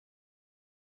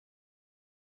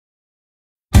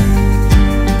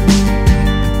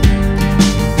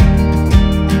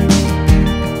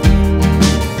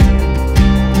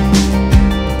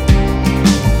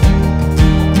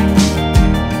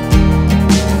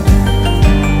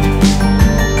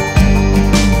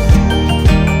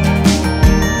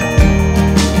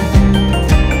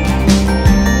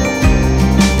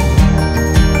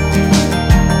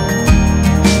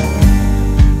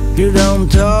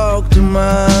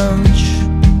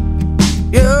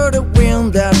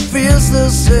the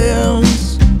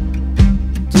sails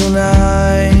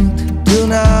tonight,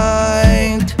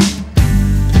 tonight.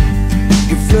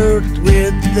 You flirt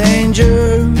with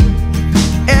danger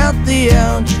at the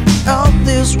edge of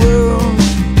this world.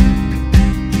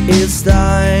 It's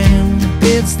time,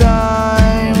 it's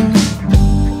time.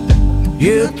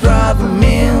 You're driving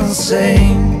me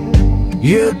insane.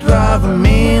 You're driving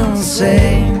me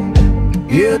insane.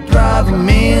 You're driving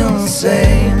me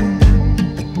insane.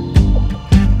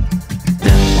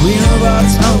 Queen of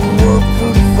Hearts, I will walk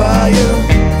through the fire.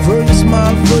 For your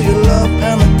smile, for your love,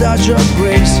 and a touch of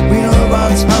grace. Queen of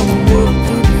Hearts, I will walk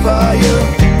through the fire.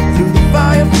 Through the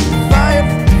fire, fire,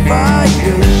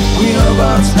 fire. Queen of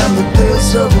Hearts, and the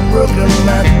tales of a broken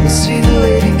man. The city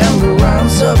lady and the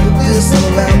rhymes of a distant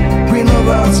land. Queen of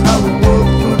Hearts, I will walk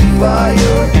through the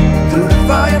fire. Through the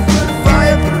fire, through the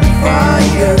fire, through the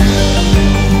fire.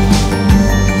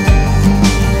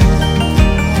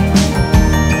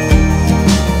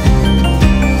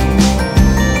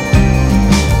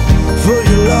 For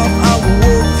your love, I will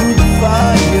walk through the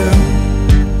fire.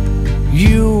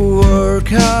 You work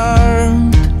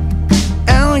hard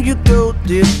and you go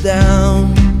deep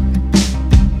down.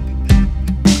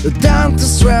 The time to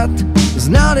sweat is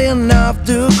not enough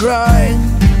to cry.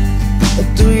 A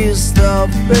twist of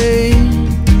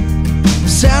pain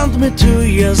sent me to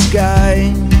your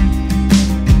sky.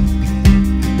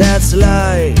 That's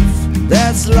life,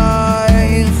 that's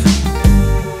life.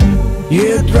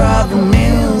 You're driving me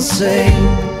insane.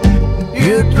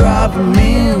 You're driving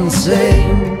me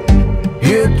insane.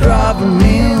 You're driving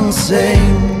me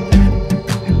insane.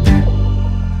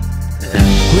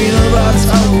 Queen of Hearts,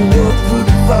 I will walk through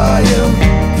the fire.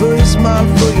 For your smile,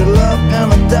 for your love,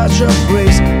 and a touch of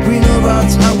grace. Queen of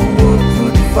Hearts, I will walk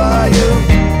through the fire.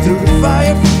 Through the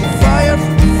fire, through the fire,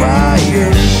 through the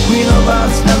fire. Queen of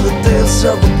Hearts, and the tales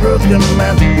of a broken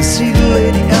man. The city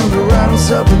lady and the rhymes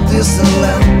of a distant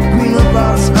land. Queen of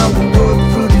Hearts, I will walk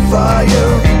through the fire.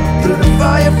 Through the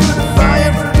fire, through the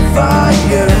fire, through the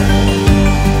fire.